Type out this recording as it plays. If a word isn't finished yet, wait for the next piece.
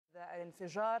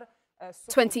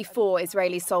24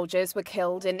 Israeli soldiers were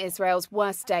killed in Israel's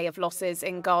worst day of losses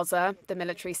in Gaza, the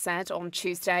military said on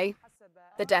Tuesday.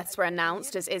 The deaths were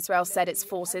announced as Israel said its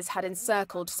forces had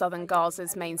encircled southern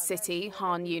Gaza's main city,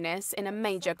 Khan Yunis, in a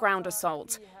major ground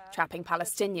assault, trapping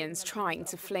Palestinians trying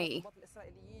to flee.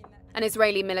 An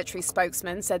Israeli military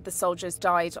spokesman said the soldiers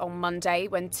died on Monday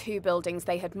when 2 buildings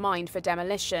they had mined for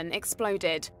demolition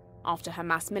exploded after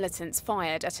Hamas militants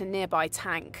fired at a nearby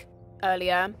tank.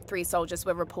 Earlier, 3 soldiers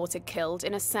were reported killed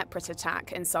in a separate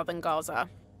attack in southern Gaza.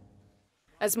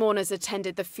 As mourners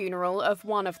attended the funeral of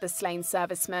one of the slain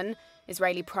servicemen,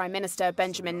 Israeli Prime Minister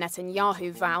Benjamin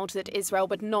Netanyahu vowed that Israel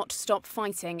would not stop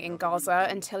fighting in Gaza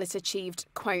until it achieved,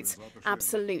 quote,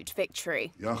 absolute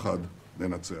victory.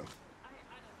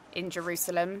 In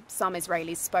Jerusalem, some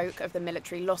Israelis spoke of the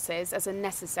military losses as a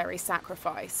necessary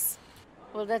sacrifice.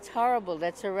 Well, that's horrible.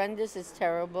 That's horrendous. It's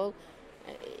terrible.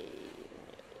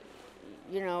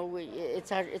 You know,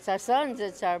 it's our sons,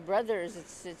 it's our brothers.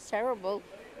 It's terrible.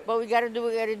 But we got to do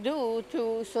what we got to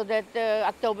do so that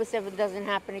October 7th doesn't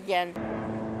happen again.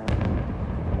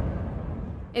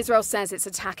 Israel says it's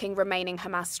attacking remaining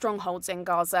Hamas strongholds in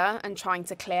Gaza and trying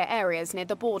to clear areas near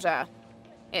the border.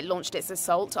 It launched its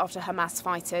assault after Hamas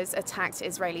fighters attacked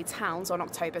Israeli towns on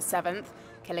October 7th,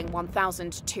 killing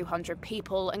 1,200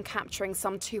 people and capturing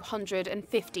some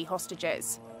 250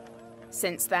 hostages.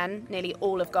 Since then, nearly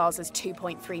all of Gaza's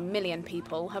 2.3 million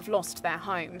people have lost their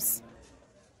homes.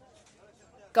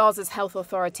 Gaza's health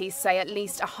authorities say at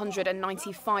least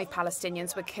 195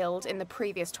 Palestinians were killed in the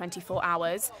previous 24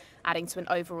 hours, adding to an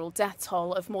overall death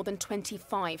toll of more than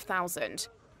 25,000.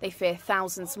 They fear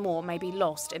thousands more may be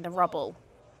lost in the rubble.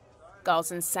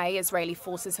 Gazans say Israeli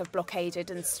forces have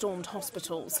blockaded and stormed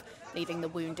hospitals, leaving the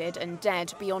wounded and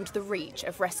dead beyond the reach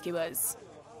of rescuers.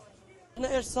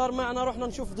 What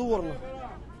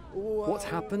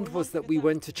happened was that we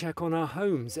went to check on our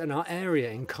homes and our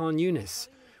area in Khan Yunis,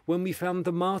 when we found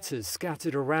the martyrs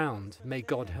scattered around, may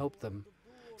God help them.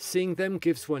 Seeing them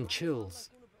gives one chills.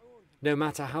 No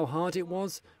matter how hard it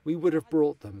was, we would have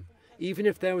brought them, even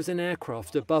if there was an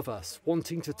aircraft above us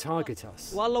wanting to target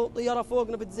us.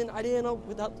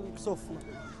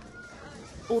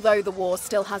 Although the war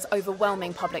still has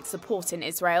overwhelming public support in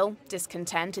Israel,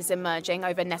 discontent is emerging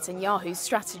over Netanyahu's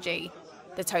strategy,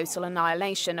 the total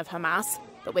annihilation of Hamas,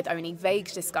 but with only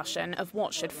vague discussion of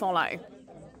what should follow.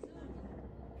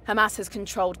 Hamas has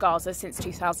controlled Gaza since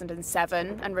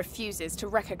 2007 and refuses to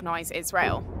recognize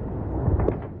Israel.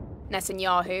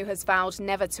 Netanyahu has vowed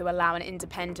never to allow an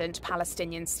independent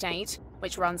Palestinian state,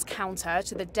 which runs counter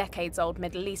to the decades-old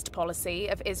Middle East policy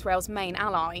of Israel's main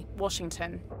ally,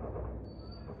 Washington.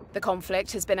 The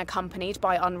conflict has been accompanied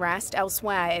by unrest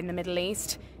elsewhere in the Middle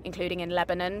East, including in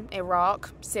Lebanon,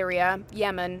 Iraq, Syria,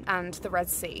 Yemen, and the Red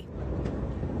Sea.